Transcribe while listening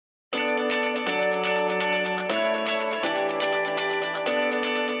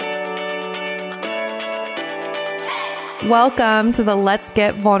Welcome to the Let's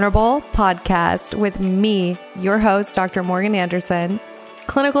Get Vulnerable podcast with me, your host, Dr. Morgan Anderson,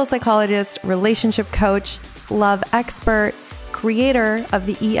 clinical psychologist, relationship coach, love expert, creator of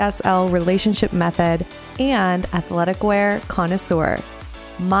the ESL relationship method, and athletic wear connoisseur.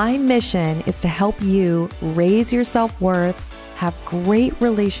 My mission is to help you raise your self-worth, have great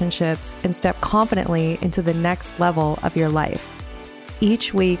relationships, and step confidently into the next level of your life.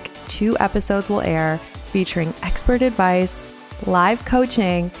 Each week, 2 episodes will air featuring expert advice, live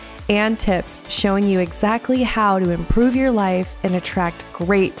coaching, and tips showing you exactly how to improve your life and attract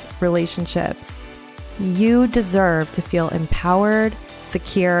great relationships. You deserve to feel empowered,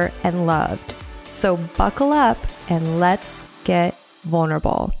 secure, and loved. So buckle up and let's get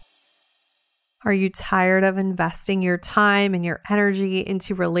vulnerable. Are you tired of investing your time and your energy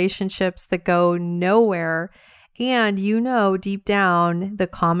into relationships that go nowhere? And you know deep down the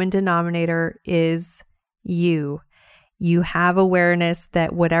common denominator is you. You have awareness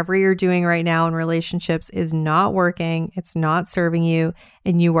that whatever you're doing right now in relationships is not working, it's not serving you,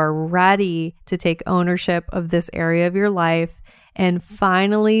 and you are ready to take ownership of this area of your life and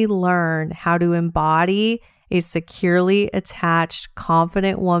finally learn how to embody a securely attached,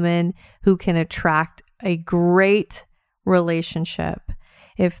 confident woman who can attract a great relationship.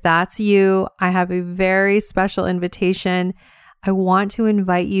 If that's you, I have a very special invitation. I want to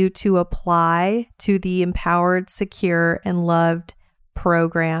invite you to apply to the Empowered, Secure, and Loved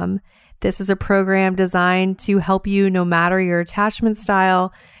program. This is a program designed to help you no matter your attachment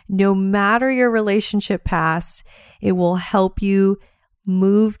style, no matter your relationship past. It will help you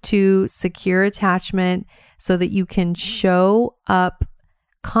move to secure attachment so that you can show up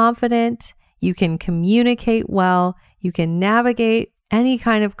confident, you can communicate well, you can navigate any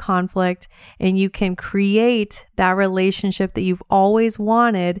kind of conflict, and you can create that relationship that you've always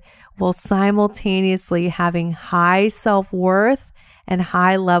wanted while simultaneously having high self-worth and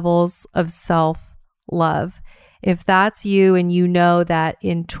high levels of self-love. If that's you and you know that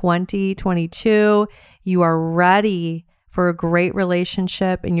in 2022, you are ready for a great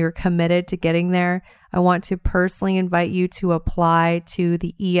relationship and you're committed to getting there, I want to personally invite you to apply to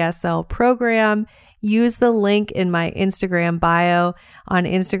the ESL program. Use the link in my Instagram bio. On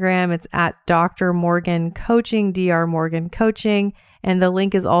Instagram, it's at Dr. Morgan Coaching, Dr. Morgan Coaching, and the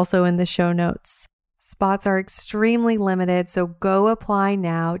link is also in the show notes. Spots are extremely limited, so go apply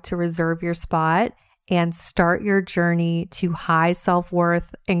now to reserve your spot and start your journey to high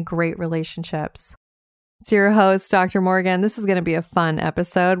self-worth and great relationships. It's your host, Dr. Morgan. This is going to be a fun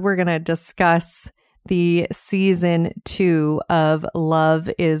episode. We're going to discuss the season 2 of Love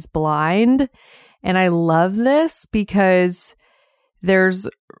is Blind. And I love this because there's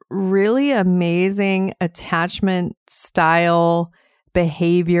really amazing attachment style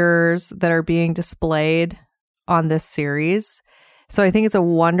behaviors that are being displayed on this series. So I think it's a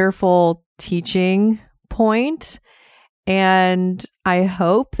wonderful teaching point. And I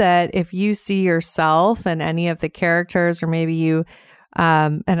hope that if you see yourself and any of the characters, or maybe you,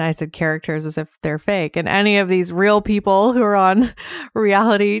 and I said characters as if they're fake, and any of these real people who are on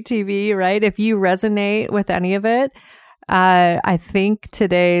reality TV, right? If you resonate with any of it, I think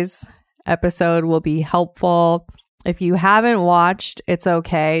today's episode will be helpful. If you haven't watched, it's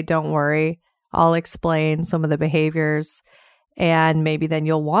okay. Don't worry. I'll explain some of the behaviors and maybe then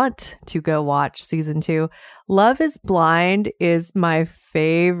you'll want to go watch season 2. Love is Blind is my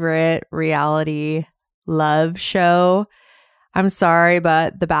favorite reality love show. I'm sorry,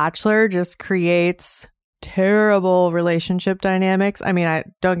 but The Bachelor just creates terrible relationship dynamics. I mean,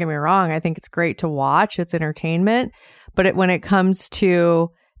 don't get me wrong. I think it's great to watch. It's entertainment. But when it comes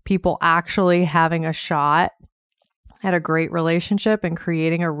to people actually having a shot at a great relationship and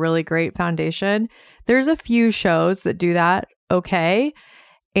creating a really great foundation, there's a few shows that do that okay.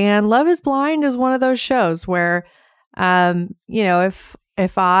 And Love is Blind is one of those shows where,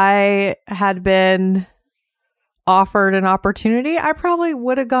 if I had been offered an opportunity, I probably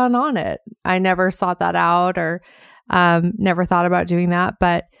would have gone on it. I never sought that out or never thought about doing that.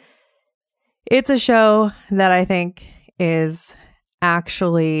 But it's a show that I think is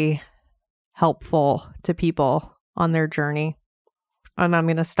actually helpful to people on their journey. And I'm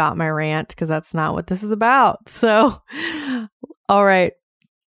going to stop my rant because that's not what this is about. So, all right.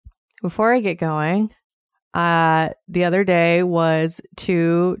 Before I get going, the other day was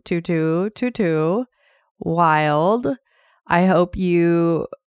 2/22/22. Wild. I hope you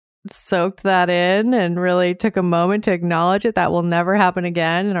soaked that in and really took a moment to acknowledge it. That will never happen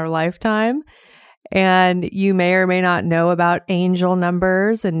again in our lifetime. And you may or may not know about angel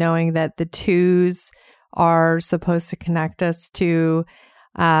numbers and knowing that the 2s are supposed to connect us to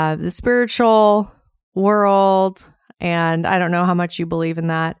the spiritual world And I don't know how much you believe in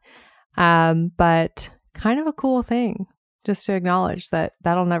that, but kind of a cool thing just to acknowledge that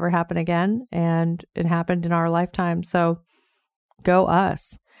that'll never happen again. And it happened in our lifetime. So go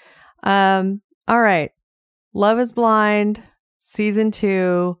us. All right. Love is Blind, season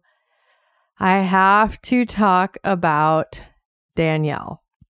 2. I have to talk about Danielle.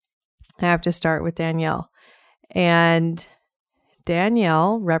 I have to start with Danielle. And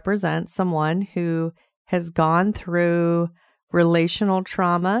Danielle represents someone who has gone through relational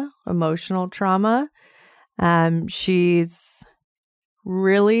trauma, emotional trauma. She's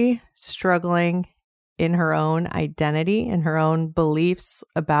really struggling in her own identity and her own beliefs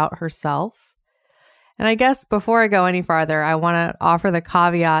about herself. And I guess before I go any farther, I want to offer the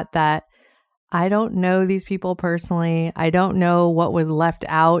caveat that I don't know these people personally. I don't know what was left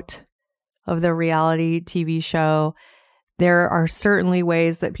out of the reality TV show. There are certainly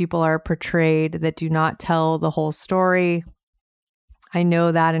ways that people are portrayed that do not tell the whole story. I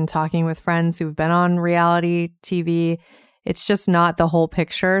know that in talking with friends who've been on reality TV, it's just not the whole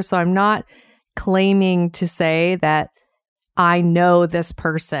picture. So I'm not claiming to say that I know this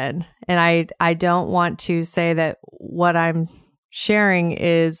person. And I don't want to say that what I'm sharing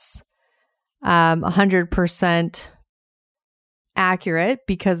is 100% accurate,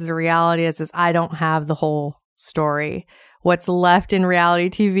 because the reality is I don't have the whole story. What's left in reality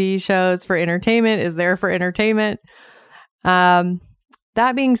TV shows for entertainment is there for entertainment.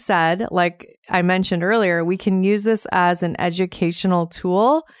 That being said, like I mentioned earlier, we can use this as an educational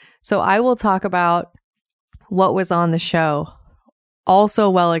tool. So I will talk about what was on the show, also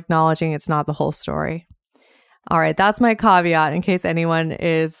while acknowledging it's not the whole story. All right, that's my caveat in case anyone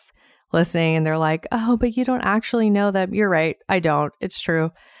is listening and they're like, oh, but you don't actually know that. You're right. I don't. It's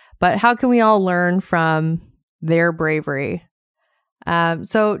true. But how can we all learn from their bravery?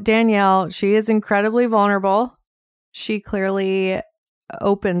 So Danielle, she is incredibly vulnerable. She clearly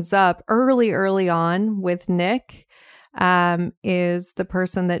opens up early on with Nick, is the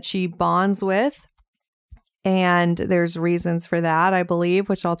person that she bonds with. And there's reasons for that, I believe,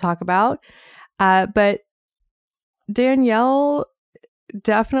 which I'll talk about. But Danielle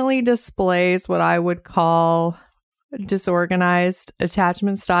definitely displays what I would call disorganized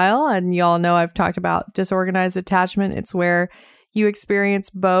attachment style. And y'all know I've talked about disorganized attachment. It's where you experience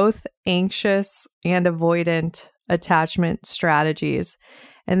both anxious and avoidant attachment strategies.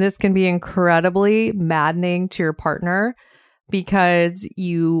 And this can be incredibly maddening to your partner because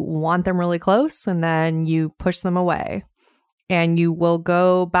you want them really close and then you push them away. And you will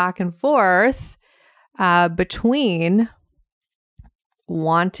go back and forth between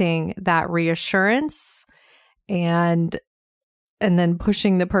wanting that reassurance and then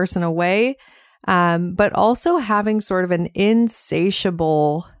pushing the person away, but also having sort of an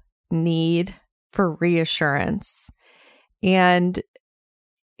insatiable need for reassurance. And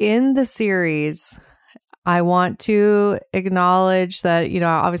in the series, I want to acknowledge that,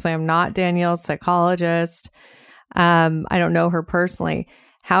 obviously I'm not Danielle's psychologist. I don't know her personally.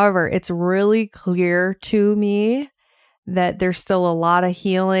 However, it's really clear to me that there's still a lot of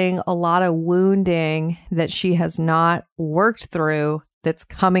healing, a lot of wounding that she has not worked through that's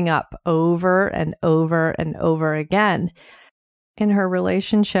coming up over and over and over again. In her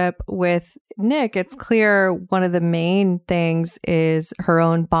relationship with Nick, it's clear one of the main things is her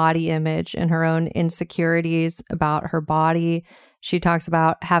own body image and her own insecurities about her body. She talks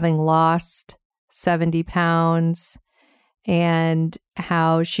about having lost 70 pounds and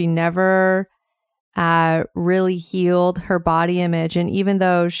how she never really healed her body image. And even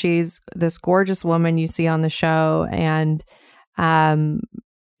though she's this gorgeous woman you see on the show and,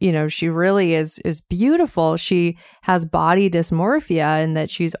 she really is beautiful, she has body dysmorphia and that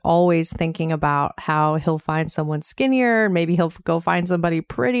she's always thinking about how he'll find someone skinnier, maybe he'll go find somebody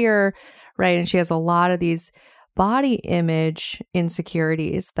prettier, right? And she has a lot of these body image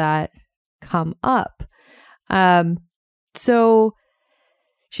insecurities that come up. So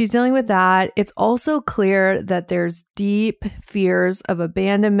she's dealing with that. It's also clear that there's deep fears of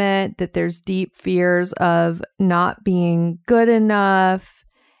abandonment, that there's deep fears of not being good enough,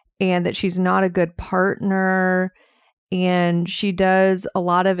 and that she's not a good partner. And she does a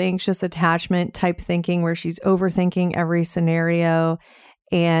lot of anxious attachment type thinking where she's overthinking every scenario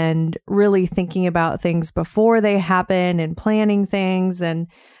and really thinking about things before they happen and planning things. And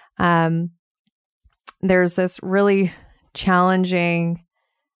there's this really challenging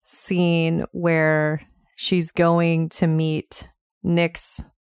scene where she's going to meet Nick's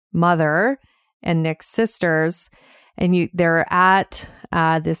mother and Nick's sisters, and they're at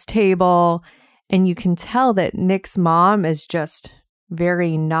this table, and you can tell that Nick's mom is just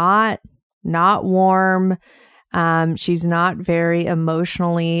very not warm. She's not very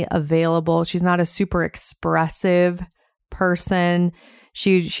emotionally available. She's not a super expressive person.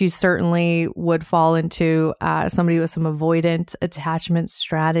 She certainly would fall into somebody with some avoidant attachment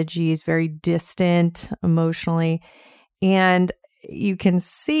strategies, very distant emotionally. And you can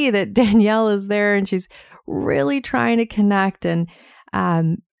see that Danielle is there and she's really trying to connect and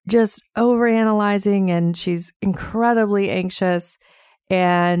just overanalyzing, and she's incredibly anxious.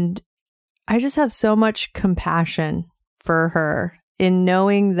 And I just have so much compassion for her in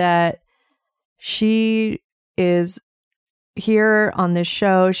knowing that she is here on this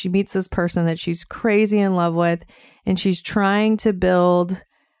show. She meets this person that she's crazy in love with, and she's trying to build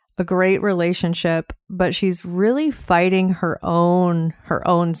a great relationship, but she's really fighting her own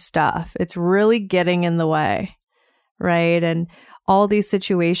stuff. It's really getting in the way, right? And all these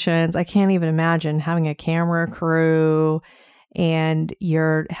situations, I can't even imagine having a camera crew, and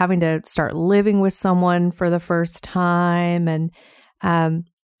you're having to start living with someone for the first time. And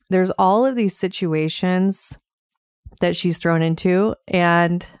there's all of these situations that she's thrown into.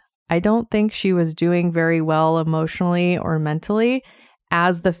 And I don't think she was doing very well emotionally or mentally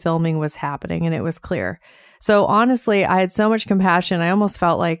as the filming was happening, and it was clear. So honestly, I had so much compassion. I almost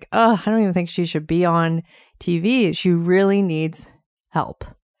felt like, I don't even think she should be on TV. She really needs help.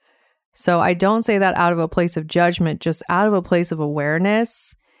 So I don't say that out of a place of judgment, just out of a place of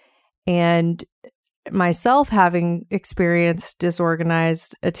awareness. And myself having experienced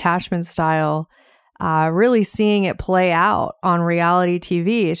disorganized attachment style, really seeing it play out on reality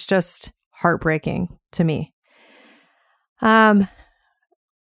TV, it's just heartbreaking to me.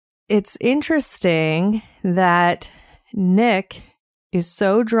 It's interesting that Nick is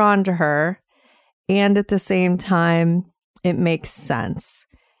so drawn to her, and at the same time, it makes sense.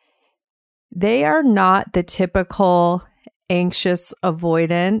 They are not the typical anxious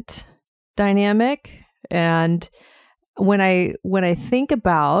avoidant dynamic. And when I think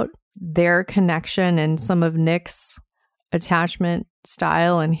about their connection and some of Nick's attachment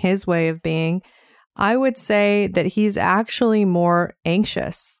style and his way of being, I would say that he's actually more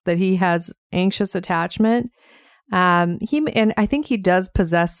anxious, that he has anxious attachment. And I think he does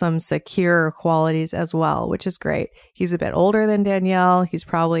possess some secure qualities as well, which is great. He's a bit older than Danielle. He's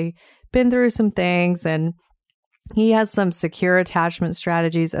probably been through some things, and he has some secure attachment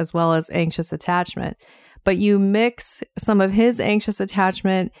strategies as well as anxious attachment. But you mix some of his anxious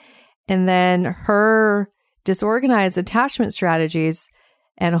attachment and then her disorganized attachment strategies,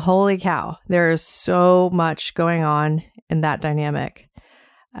 and holy cow, there is so much going on in that dynamic.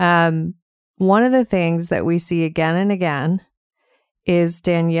 One of the things that we see again and again is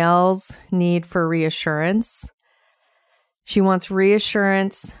Danielle's need for reassurance. She wants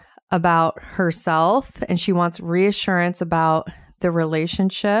reassurance about herself, and she wants reassurance about the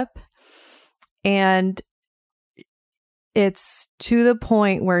relationship. And it's to the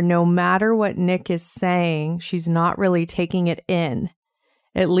point where no matter what Nick is saying, she's not really taking it in,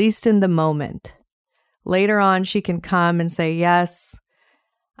 at least in the moment. Later on, she can come and say, yes,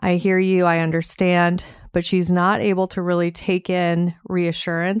 I hear you, I understand, but she's not able to really take in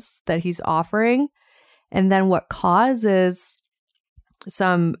reassurance that he's offering. And then what causes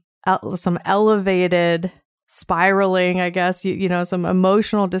some elevated spiraling, I guess, some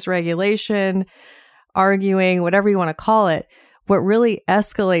emotional dysregulation, arguing, whatever you want to call it. What really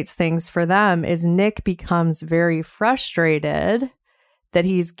escalates things for them is Nick becomes very frustrated that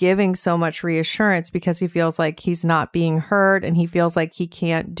he's giving so much reassurance because he feels like he's not being heard, and he feels like he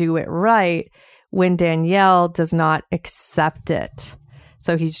can't do it right when Danielle does not accept it.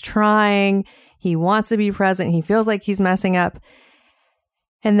 So he's trying, he wants to be present, he feels like he's messing up.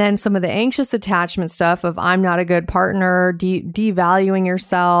 And then some of the anxious attachment stuff of I'm not a good partner, devaluing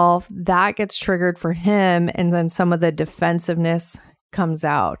yourself, that gets triggered for him. And then some of the defensiveness comes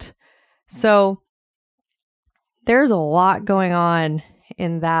out. So there's a lot going on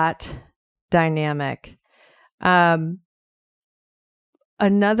in that dynamic. Another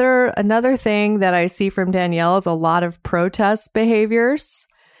thing that I see from Danielle is a lot of protest behaviors.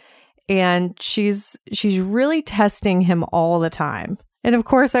 And she's really testing him all the time. And of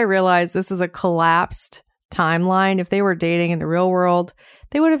course, I realize this is a collapsed timeline. If they were dating in the real world,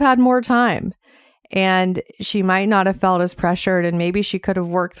 they would have had more time. And she might not have felt as pressured, and maybe she could have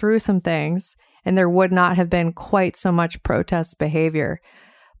worked through some things, and there would not have been quite so much protest behavior.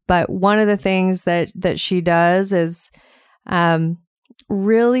 But one of the things that she does is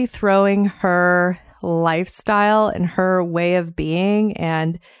really throwing her lifestyle and her way of being.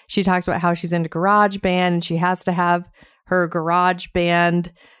 And she talks about how she's into garage band, and she has to have her garage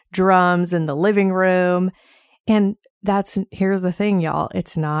band drums in the living room. And here's the thing, y'all.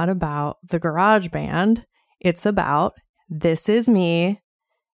 It's not about the garage band. It's about, this is me.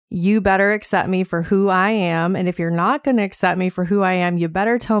 You better accept me for who I am. And if you're not going to accept me for who I am, you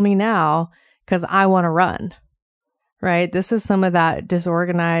better tell me now because I want to run, right? This is some of that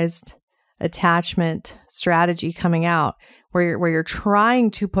disorganized attachment strategy coming out where you're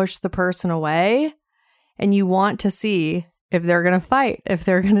trying to push the person away and you want to see if they're going to fight, if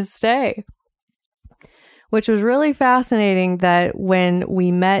they're going to stay. Which was really fascinating that when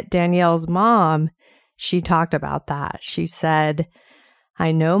we met Danielle's mom, she talked about that. She said,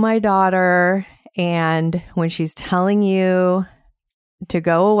 I know my daughter, and when she's telling you to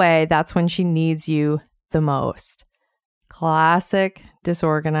go away, that's when she needs you the most. Classic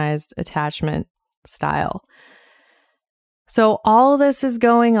disorganized attachment style. So all this is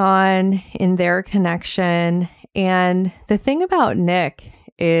going on in their connection. And the thing about Nick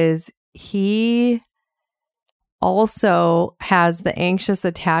is he also has the anxious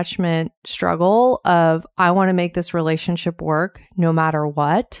attachment struggle of, I want to make this relationship work no matter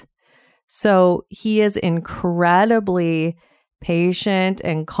what. So he is incredibly patient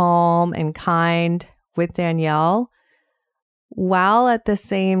and calm and kind with Danielle, while at the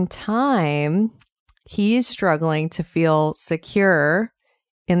same time, he's struggling to feel secure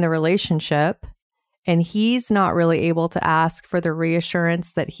in the relationship, and he's not really able to ask for the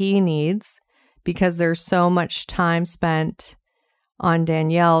reassurance that he needs because there's so much time spent on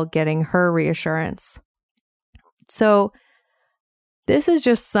Danielle getting her reassurance. So this is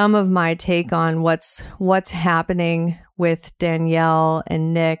just some of my take on what's happening with Danielle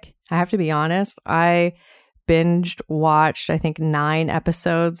and Nick. I have to be honest, I binged watched, I think, 9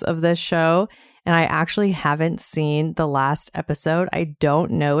 episodes of this show, and I actually haven't seen the last episode. I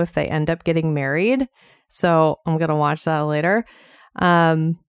don't know if they end up getting married, so I'm going to watch that later.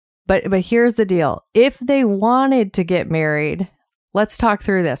 But here's the deal. If they wanted to get married, let's talk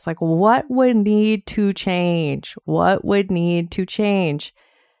through this. Like, what would need to change? What would need to change?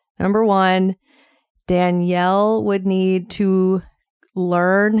 Number 1, Danielle would need to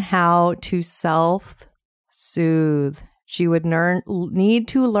learn how to self-soothe. She would need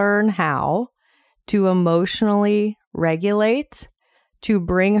to learn how to emotionally regulate, to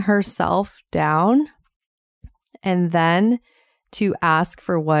bring herself down, and then to ask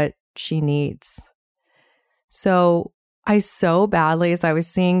for what she needs. So I so badly, as I was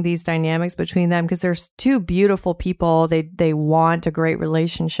seeing these dynamics between them, because there's 2 beautiful people, they want a great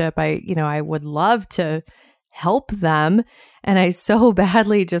relationship. I would love to help them, and I so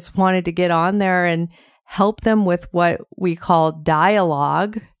badly just wanted to get on there and help them with what we call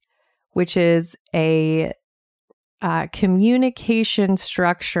dialogue, which is a communication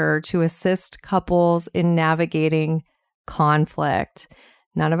structure to assist couples in navigating conflict.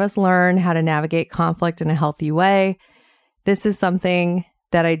 None of us learn how to navigate conflict in a healthy way. This is something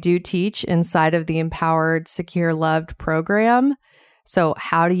that I do teach inside of the Empowered, Secure, Loved program. So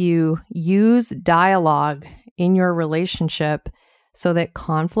how do you use dialogue in your relationship so that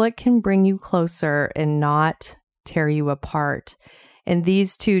conflict can bring you closer and not tear you apart? And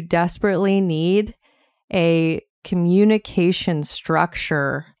these 2 desperately need a communication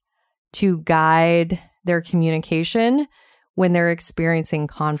structure to guide their communication when they're experiencing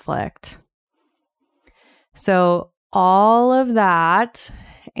conflict. So all of that,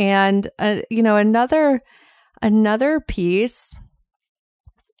 and another piece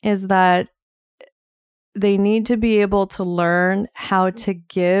is that they need to be able to learn how to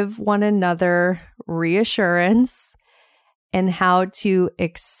give one another reassurance and how to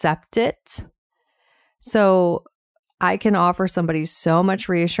accept it. So I can offer somebody so much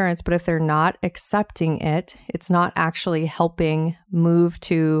reassurance, but if they're not accepting it, it's not actually helping move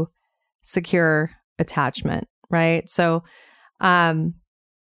to secure attachment, right? So I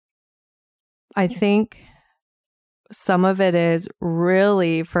think some of it is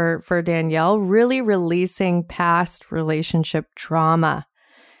really for Danielle, really releasing past relationship trauma.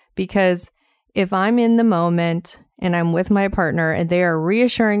 Because if I'm in the moment and I'm with my partner and they are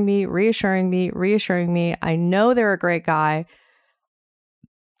reassuring me, I know they're a great guy.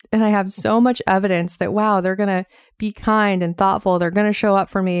 And I have so much evidence that, wow, they're going to be kind and thoughtful. They're going to show up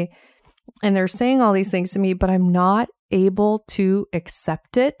for me. And they're saying all these things to me, but I'm not able to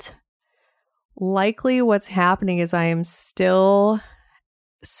accept it. Likely what's happening is I am still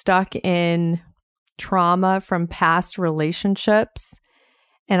stuck in trauma from past relationships.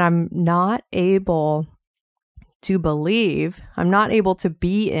 And I'm not able to believe, I'm not able to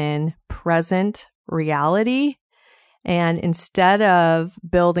be in present reality. And instead of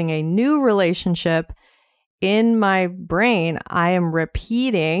building a new relationship in my brain, I am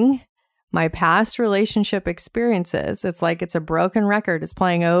repeating my past relationship experiences. It's like it's a broken record. It's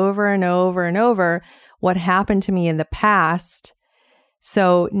playing over and over and over what happened to me in the past.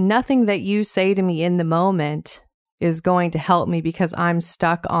 So nothing that you say to me in the moment is going to help me because I'm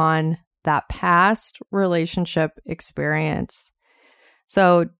stuck on that past relationship experience.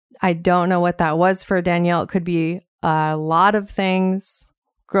 So I don't know what that was for Danielle. It could be a lot of things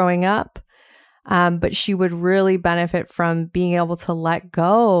growing up, but she would really benefit from being able to let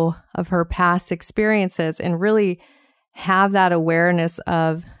go of her past experiences and really have that awareness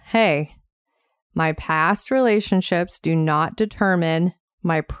of, hey, my past relationships do not determine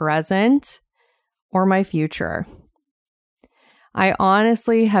my present or my future. I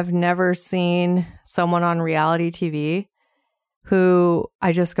honestly have never seen someone on reality TV who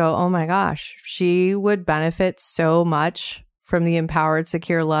I just go, oh my gosh, she would benefit so much from the Empowered,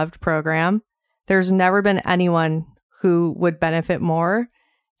 Secure, Loved program. There's never been anyone who would benefit more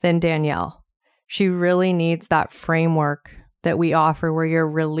than Danielle. She really needs that framework that we offer where you're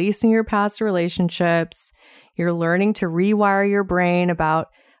releasing your past relationships, you're learning to rewire your brain about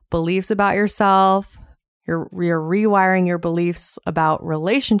beliefs about yourself, you're rewiring your beliefs about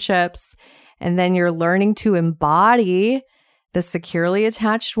relationships, and then you're learning to embody the securely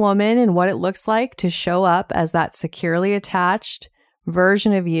attached woman and what it looks like to show up as that securely attached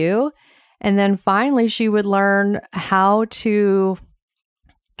version of you. And then finally, she would learn how to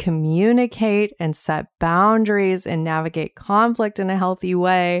communicate and set boundaries and navigate conflict in a healthy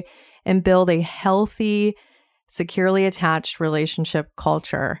way and build a healthy, securely attached relationship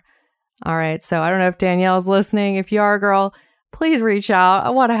culture. All right. So I don't know if Danielle's listening. If you are, girl, please reach out. I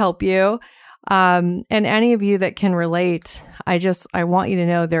want to help you. And any of you that can relate, I want you to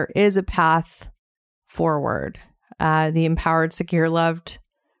know there is a path forward. The Empowered, Secure, Loved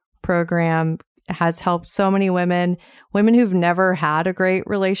program has helped so many women who've never had a great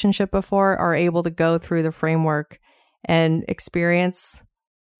relationship before are able to go through the framework and experience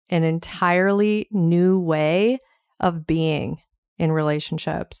an entirely new way of being in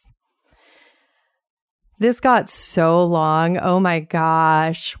relationships. This got so long. Oh my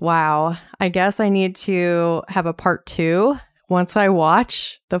gosh. Wow. I guess I need to have a part 2 once I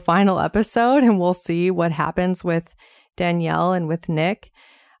watch the final episode, and we'll see what happens with Danielle and with Nick.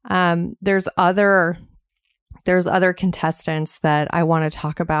 There's other contestants that I want to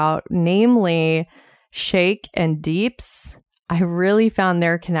talk about, namely Shake and Deeps. I really found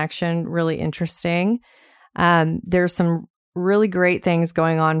their connection really interesting. There's some really great things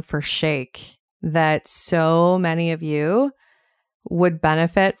going on for Shake that so many of you would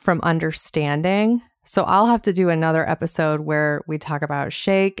benefit from understanding. So I'll have to do another episode where we talk about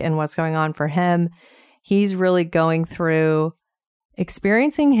Shake and what's going on for him. He's really going through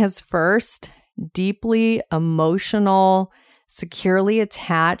experiencing his first deeply emotional, securely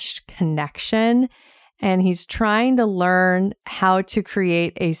attached connection. And he's trying to learn how to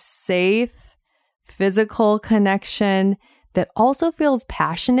create a safe physical connection that also feels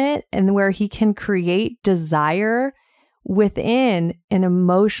passionate and where he can create desire within an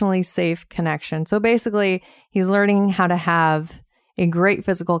emotionally safe connection. So basically, he's learning how to have a great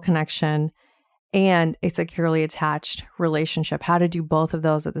physical connection and a securely attached relationship, how to do both of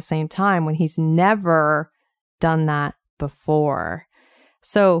those at the same time when he's never done that before.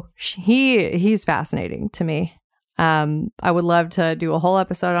 So he's fascinating to me. I would love to do a whole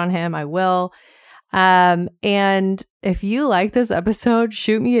episode on him. I will. And if you like this episode,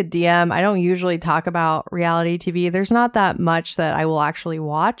 shoot me a DM. I don't usually talk about reality TV. There's not that much that I will actually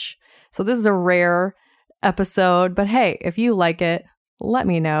watch. So this is a rare episode, but hey, if you like it, let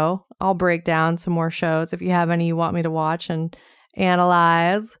me know. I'll break down some more shows. If you have any you want me to watch and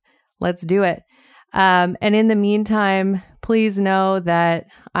analyze, let's do it. And in the meantime, please know that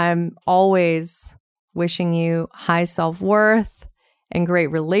I'm always wishing you high self-worth and great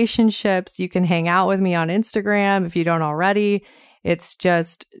relationships. You can hang out with me on Instagram if you don't already. It's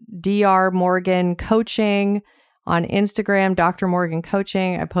just Dr. Morgan Coaching on Instagram, Dr. Morgan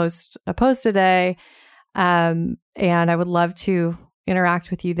Coaching. I post a post a day, and I would love to interact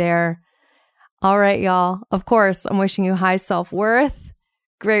with you there. All right, y'all. Of course, I'm wishing you high self-worth,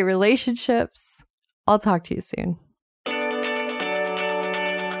 great relationships. I'll talk to you soon.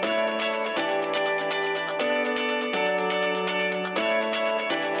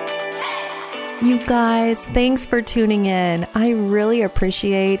 You guys, thanks for tuning in. I really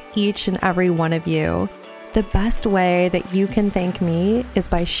appreciate each and every one of you. The best way that you can thank me is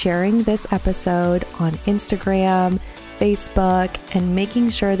by sharing this episode on Instagram, Facebook, and making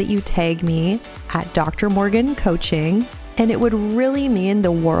sure that you tag me at Dr. Morgan Coaching. And it would really mean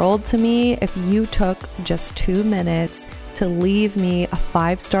the world to me if you took just 2 minutes to leave me a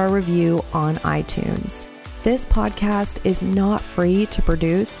 5-star review on iTunes. This podcast is not free to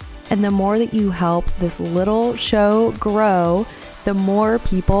produce, And the more that you help this little show grow, the more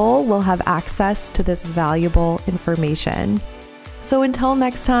people will have access to this valuable information. So until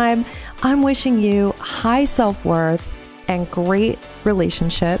next time, I'm wishing you high self-worth and great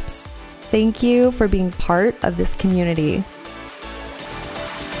relationships. Thank you for being part of this community.